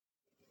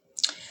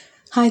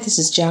Hi, this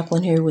is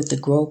Jacqueline here with the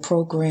Grow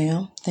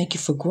Program. Thank you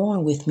for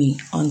growing with me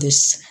on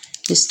this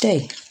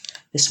day,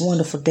 this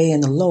wonderful day in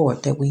the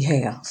Lord that we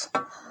have.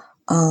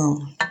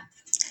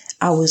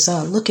 I was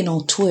looking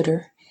on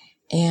Twitter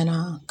and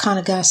kind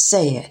of got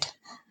sad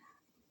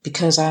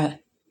because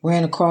I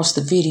ran across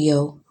the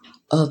video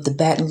of the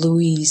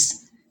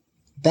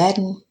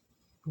Baton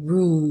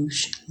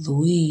Rouge,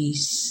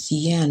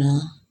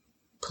 Louisiana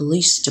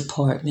Police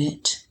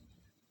Department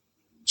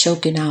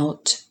choking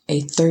out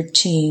a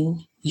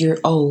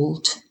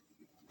 13-year-old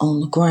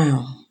on the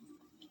ground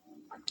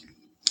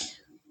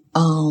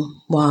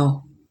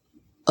while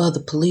other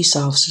police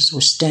officers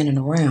were standing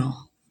around.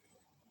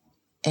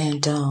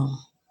 And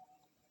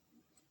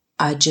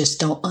I just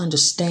don't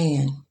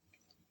understand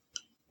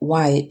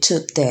why it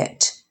took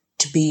that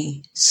to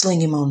be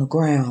sling him on the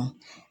ground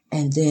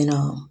and then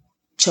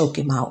choke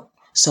him out.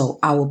 So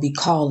I will be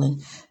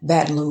calling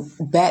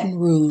Baton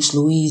Rouge,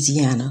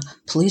 Louisiana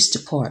Police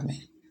Department.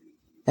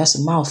 That's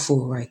a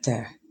mouthful right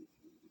there.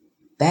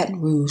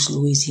 Baton Rouge,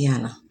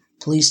 Louisiana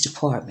Police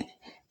Department,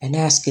 and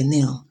asking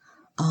them,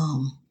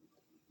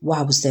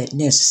 why was that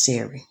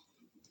necessary?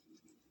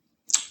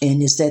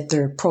 And is that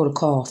their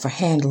protocol for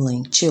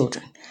handling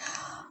children?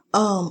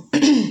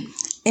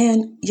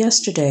 And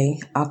yesterday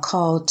I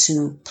called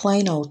to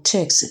Plano,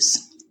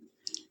 Texas.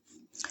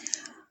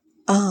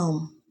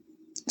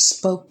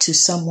 Spoke to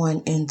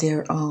someone in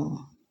their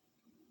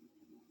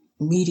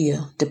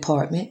media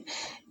department,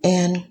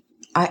 and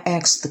I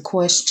asked the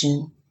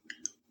question,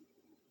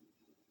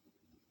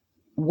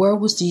 where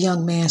was the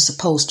young man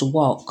supposed to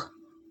walk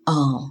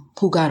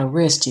who got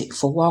arrested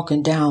for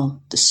walking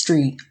down the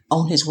street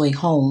on his way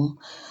home?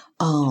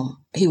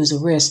 He was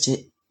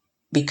arrested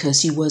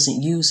because he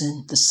wasn't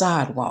using the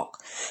sidewalk.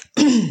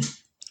 The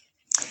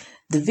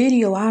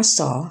video I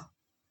saw,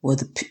 well,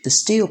 the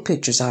still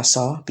pictures I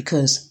saw,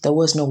 because there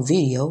was no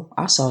video,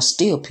 I saw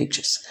still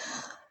pictures.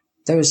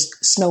 There was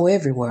snow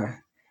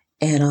everywhere.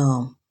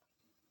 And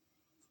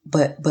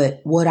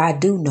but what I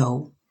do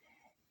know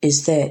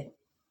is that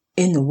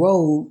in the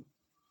road,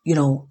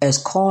 as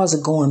cars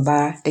are going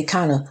by, they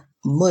kind of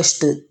mush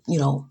the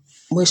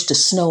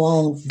snow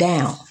on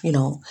down,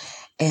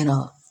 and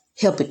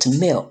help it to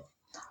melt.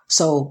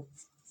 So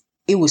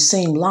it would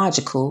seem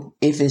logical,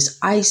 if it's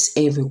ice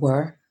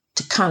everywhere,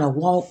 to kind of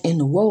walk in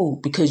the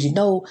road, because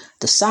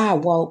the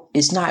sidewalk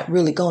is not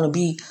really going to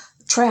be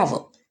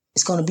traveled.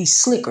 It's going to be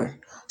slicker.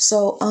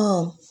 So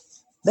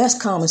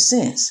that's common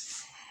sense.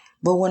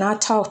 But when I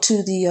talked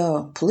to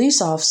the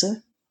police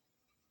officer,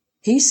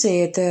 he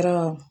said that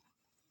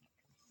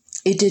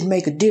it didn't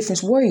make a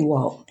difference where he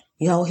walked.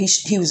 He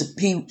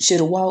should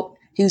have walked.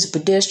 He was a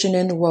pedestrian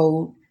in the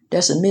road.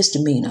 That's a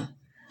misdemeanor.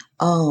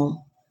 And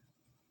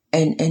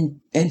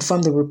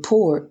from the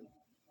report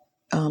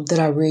that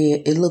I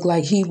read, it looked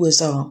like he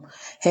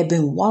had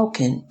been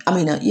walking.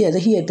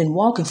 He had been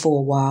walking for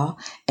a while,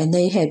 and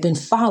they had been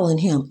following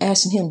him,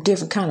 asking him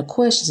different kind of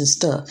questions and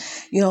stuff.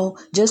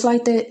 Just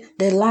like that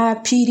live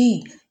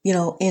PD,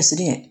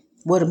 incident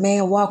where the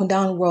man walking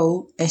down the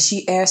road, and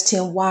she asked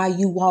him, why are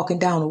you walking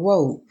down the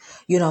road?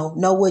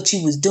 Know what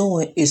you was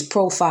doing is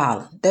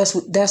profiling.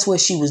 That's what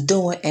she was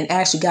doing, and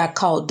actually got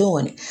caught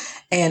doing it.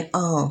 And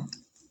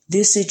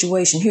this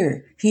situation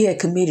here, he had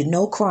committed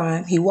no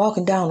crime. He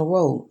walking down the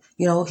road.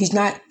 He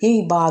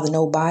ain't bothering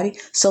nobody.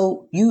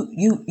 So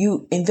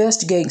you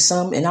investigating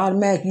something, and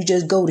automatically you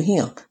just go to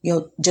him,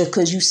 just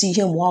because you see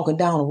him walking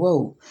down the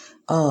road.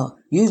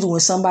 Usually when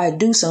somebody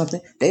do something,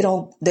 they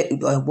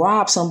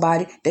rob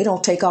somebody, they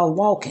don't take off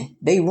walking.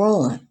 They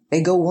run.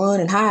 They go run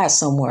and hide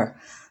somewhere.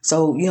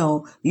 So,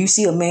 you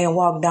see a man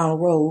walking down the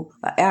road,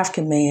 an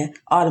African man,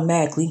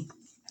 automatically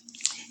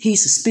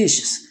he's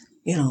suspicious.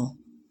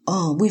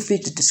 We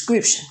fit the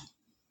description.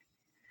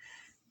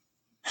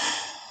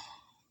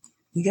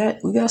 We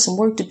got some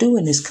work to do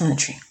in this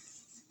country.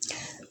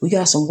 We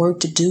got some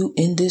work to do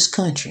in this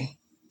country.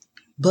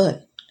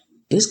 But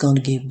it's going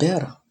to get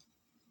better.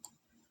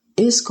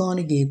 It's going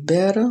to get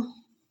better.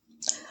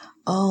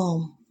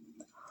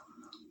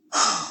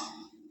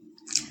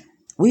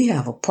 We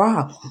have a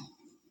problem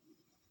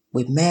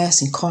with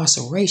mass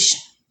incarceration.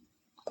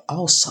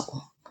 Also,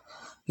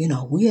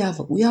 we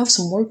have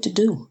some work to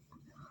do.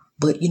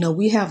 But,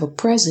 we have a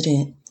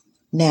president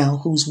now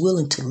who's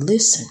willing to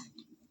listen.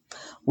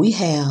 We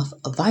have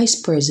a vice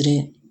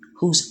president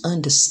who's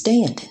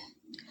understanding.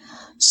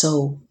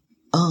 So,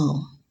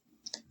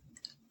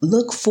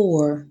 look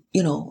for,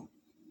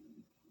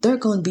 there are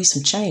going to be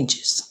some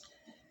changes.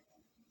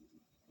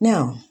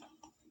 Now,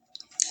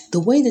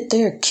 the way that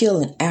they're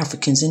killing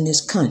Africans in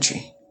this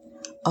country,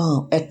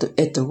 at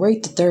the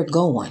rate that they're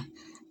going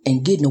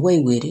and getting away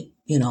with it,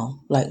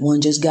 like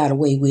one just got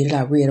away with it,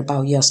 I read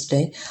about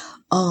yesterday.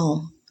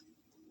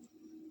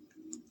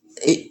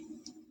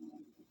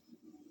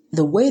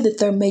 The way that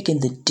they're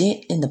making the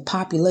dent in the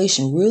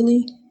population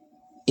really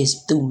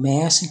is through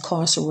mass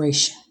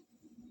incarceration.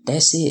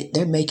 That's it.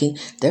 They're making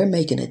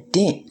a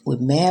dent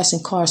with mass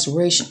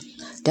incarceration.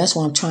 That's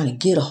why I'm trying to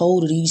get a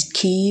hold of these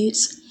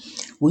kids.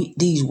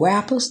 These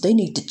rappers, they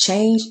need to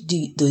change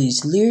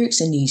these lyrics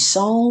and these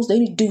songs. They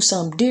need to do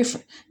something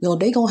different.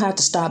 They gonna have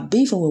to stop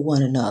beefing with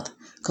one another.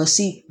 Cause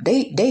see,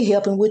 they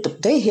helping with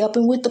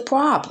the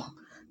problem.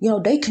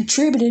 They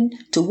contributing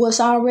to what's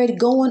already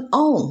going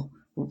on.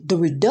 The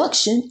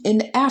reduction in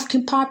the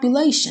African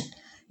population.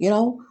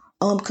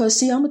 Cause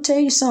see, I'm gonna tell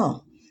you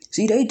something.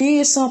 See, they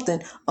did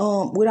something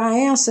with our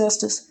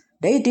ancestors.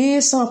 They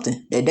did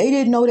something that they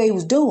didn't know they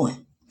was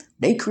doing.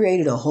 They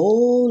created a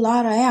whole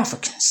lot of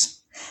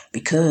Africans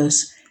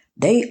because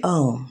they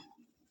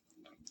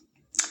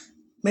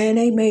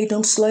made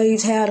them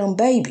slaves have them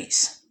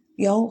babies.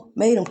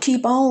 Made them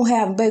keep on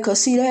having babies.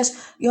 Cause see, that's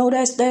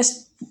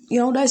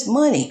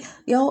money.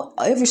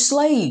 Every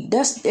slave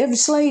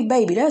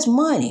baby, that's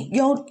money.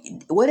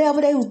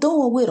 Whatever they was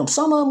doing with them.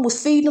 Some of them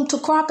was feeding them to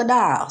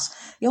crocodiles.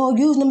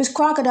 Using them as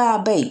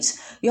crocodile baits.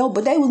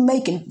 But they was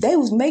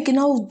making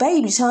those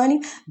babies,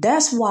 honey.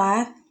 That's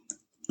why,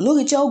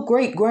 look at your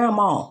great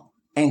grandma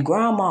and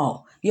grandma,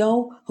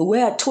 who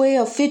had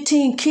 12,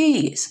 15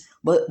 kids.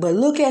 But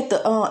look at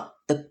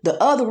the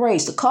other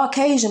race, the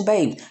Caucasian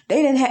baby.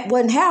 They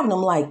wasn't having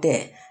them like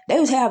that. They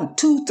was having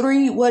 2,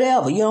 3,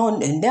 whatever,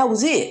 and that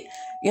was it.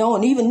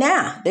 And even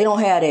now, they don't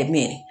have that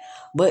many.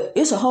 But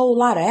it's a whole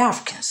lot of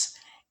Africans.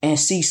 And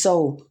see,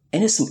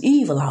 and there's some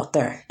evil out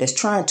there that's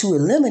trying to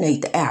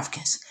eliminate the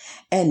Africans.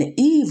 And the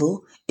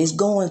evil is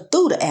going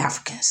through the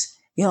Africans.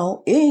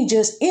 It ain't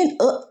just in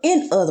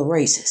other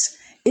races.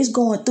 It's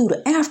going through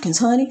the Africans,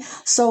 honey.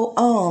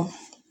 So,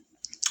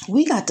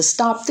 we got to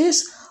stop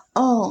this,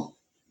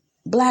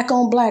 black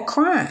on black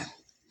crime.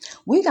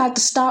 We got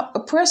to stop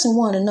oppressing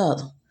one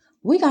another.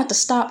 We got to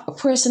stop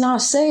oppressing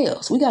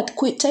ourselves. We got to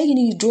quit taking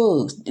these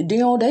drugs. They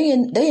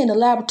in the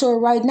laboratory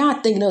right now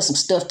thinking of some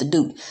stuff to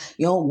do.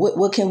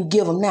 What can we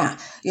give them now?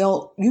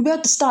 You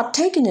better stop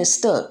taking this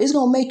stuff. It's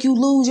going to make you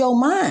lose your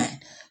mind.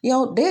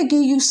 They'll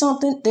give you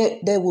something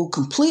that will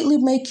completely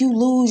make you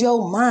lose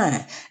your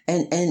mind.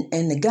 And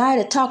the guy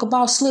that talk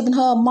about slipping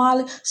her a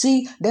Molly,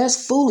 see,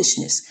 that's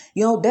foolishness.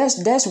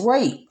 That's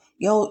rape.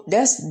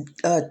 That's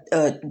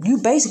you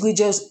basically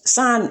just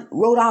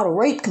wrote out a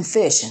rape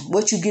confession.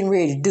 What you getting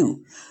ready to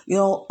do?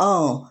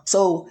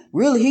 So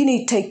really he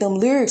need to take them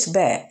lyrics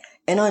back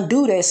and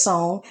undo that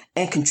song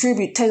and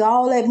take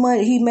all that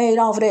money he made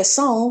off of that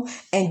song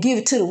and give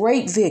it to the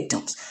rape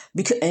victims.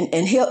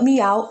 And help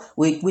me out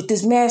with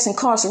this mass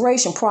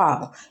incarceration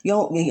problem.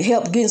 Help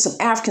getting some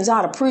Africans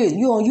out of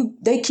prison.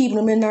 They keeping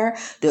them in there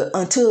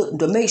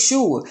to make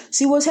sure.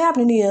 See, what's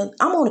happening is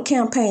I'm on a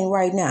campaign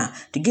right now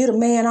to get a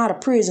man out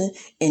of prison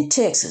in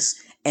Texas,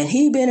 and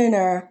he been in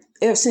there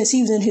ever since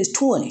he was in his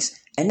 20s.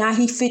 And now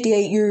he's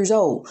 58 years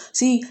old.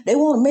 See, they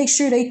want to make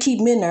sure they keep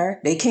him in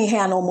there. They can't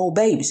have no more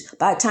babies.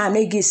 By the time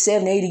they get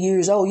 70, 80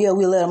 years old,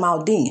 we'll let them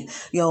out then.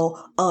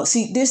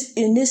 See,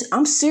 this,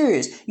 I'm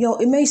serious.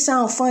 It may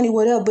sound funny,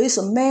 whatever, but it's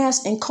a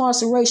mass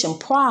incarceration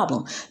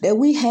problem that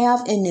we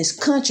have in this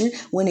country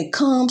when it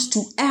comes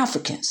to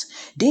Africans.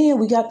 Then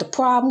we got the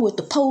problem with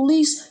the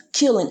police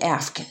killing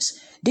Africans.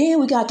 Then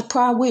we got the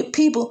problem with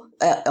people,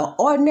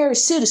 ordinary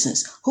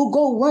citizens who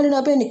go running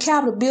up in the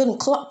Capitol building,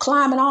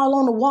 climbing all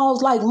on the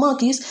walls like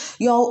monkeys,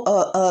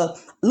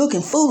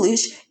 looking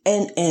foolish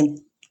and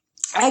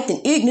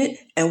acting ignorant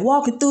and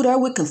walking through there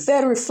with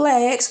Confederate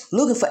flags,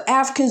 looking for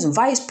Africans and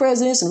vice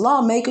presidents and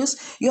lawmakers.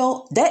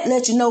 That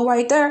lets you know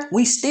right there,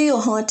 we still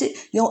hunted.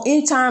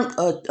 Anytime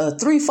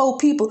 3-4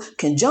 people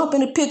can jump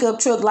in a pickup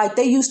truck like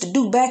they used to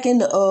do back in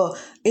the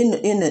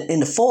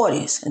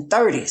 40s and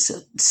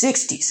 30s,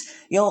 60s.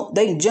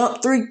 They can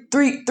jump three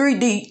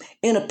deep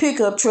in a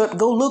pickup truck,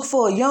 go look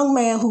for a young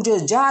man who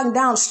just jogging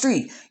down the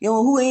street,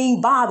 who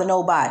ain't bother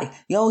nobody.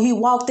 He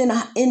walked in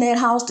that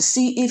house to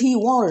see if he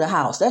wanted a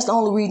house. That's the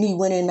only reason he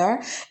went in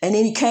there. And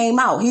then he came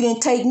out. He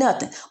didn't take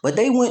nothing. But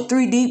they went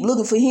 3 deep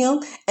looking for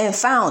him and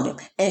found him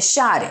and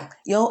shot him,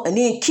 and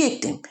then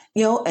kicked him,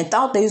 and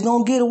thought they was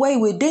going to get away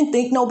with it. Didn't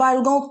think nobody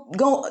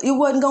was it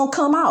wasn't going to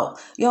come out,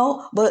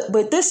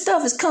 but this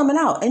stuff is coming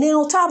out. And then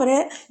on top of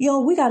that,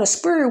 we got a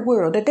spirit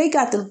world that they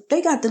got to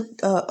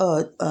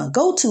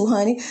go to,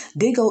 honey.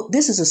 They go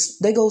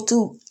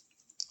to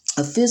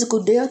a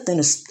physical death and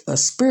a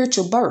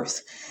spiritual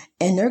birth.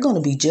 And they're going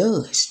to be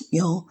judged.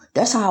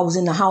 That's how I was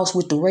in the house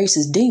with the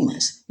racist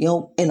demons,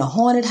 in a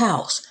haunted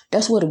house.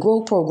 That's where the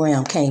growth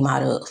program came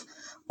out of.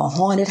 A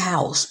haunted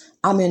house.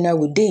 I'm in there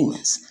with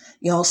demons,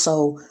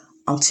 so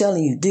I'm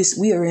telling you this,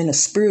 we are in a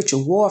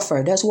spiritual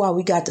warfare. That's why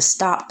we got to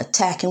stop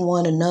attacking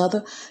one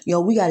another.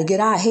 We got to get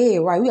our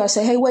head right. We got to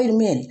say, hey, wait a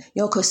minute,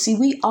 cause see,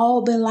 we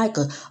all been like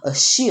a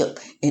ship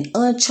in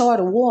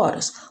uncharted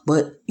waters,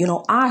 but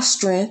our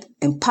strength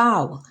and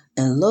power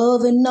and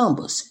love and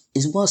numbers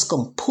is what's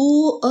going to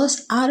pull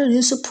us out of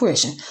this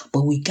oppression.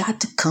 But we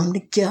got to come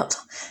together.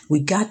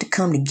 We got to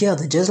come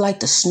together just like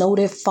the snow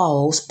that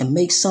falls and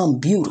make something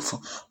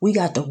beautiful. We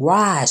got to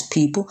rise,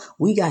 people.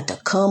 We got to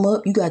come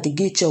up. You got to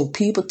get your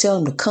people,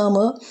 tell them to come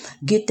up,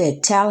 get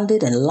that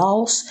talented and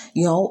lost,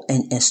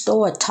 and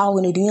start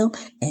talking to them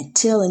and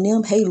telling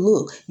them, hey,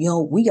 look,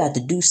 we got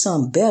to do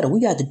something better. We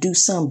got to do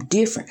something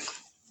different.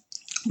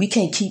 We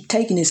can't keep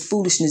taking this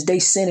foolishness they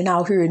sending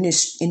out here in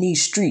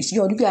these streets.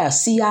 You got a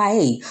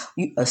CIA,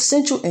 a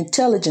Central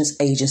Intelligence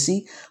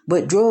Agency,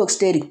 but drugs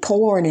steady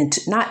pouring into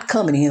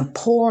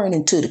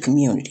the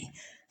community.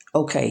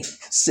 Okay,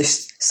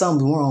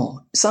 something's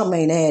wrong.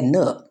 Something ain't adding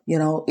up.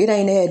 It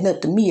ain't adding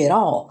up to me at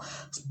all.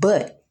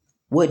 But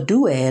what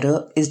do add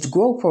up is the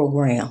GROW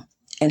program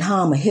and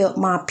how I'm going to help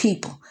my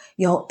people,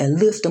 and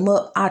lift them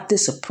up out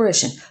this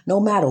oppression. No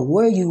matter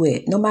where you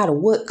at, no matter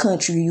what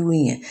country you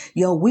in,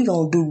 we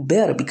going to do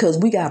better because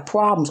we got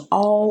problems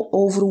all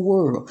over the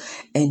world.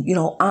 And,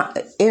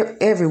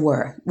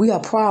 everywhere. We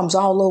got problems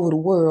all over the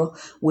world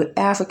with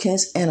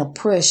Africans and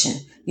oppression,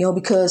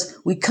 because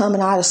we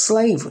coming out of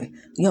slavery.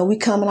 We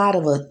coming out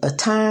of a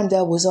time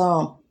that was,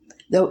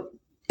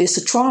 it's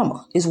a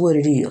trauma is what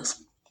it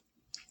is.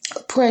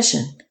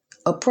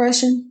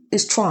 Oppression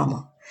is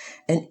trauma.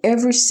 And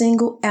every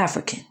single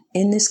African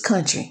in this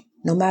country,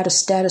 no matter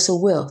status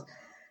or wealth,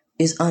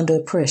 is under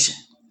oppression.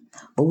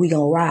 But we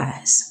gonna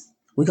rise.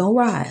 We gonna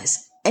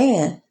rise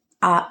and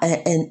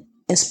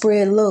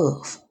spread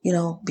love.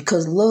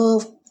 Because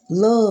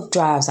love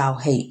drives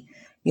out hate.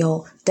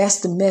 That's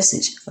the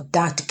message of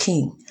Dr.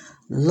 King.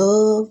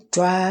 Love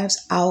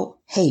drives out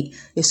hate.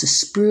 It's a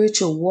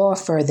spiritual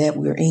warfare that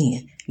we're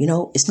in.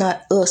 It's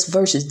not us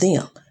versus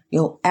them.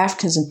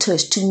 Africans have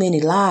touched too many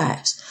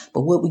lives.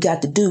 But what we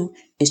got to do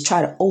is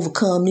try to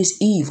overcome this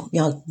evil.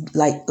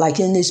 Like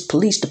in this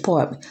police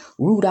department,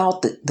 root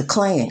out the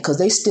Klan because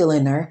they still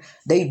in there.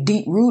 They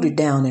deep rooted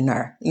down in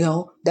there.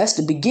 That's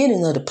the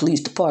beginning of the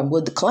police department.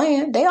 With the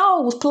Klan, they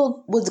always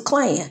pull with the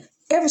Klan.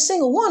 Every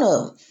single one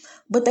of them.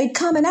 But they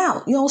coming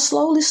out,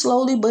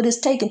 slowly, but it's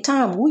taking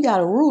time. We got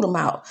to root them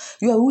out.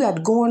 We got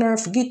to go in there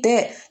and forget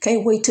that.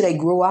 Can't wait till they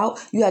grow out.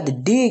 You got to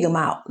dig them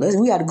out.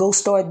 We got to go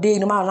start digging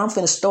them out. And I'm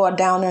finna start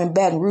down there in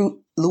Baton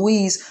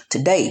Rouge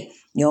today,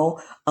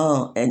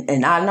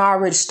 and I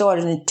already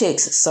started in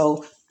Texas.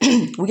 So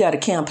we got a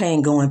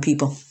campaign going,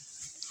 people.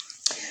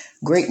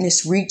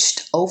 Greatness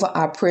reached over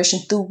oppression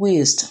through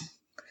wisdom.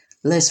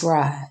 Let's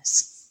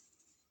rise.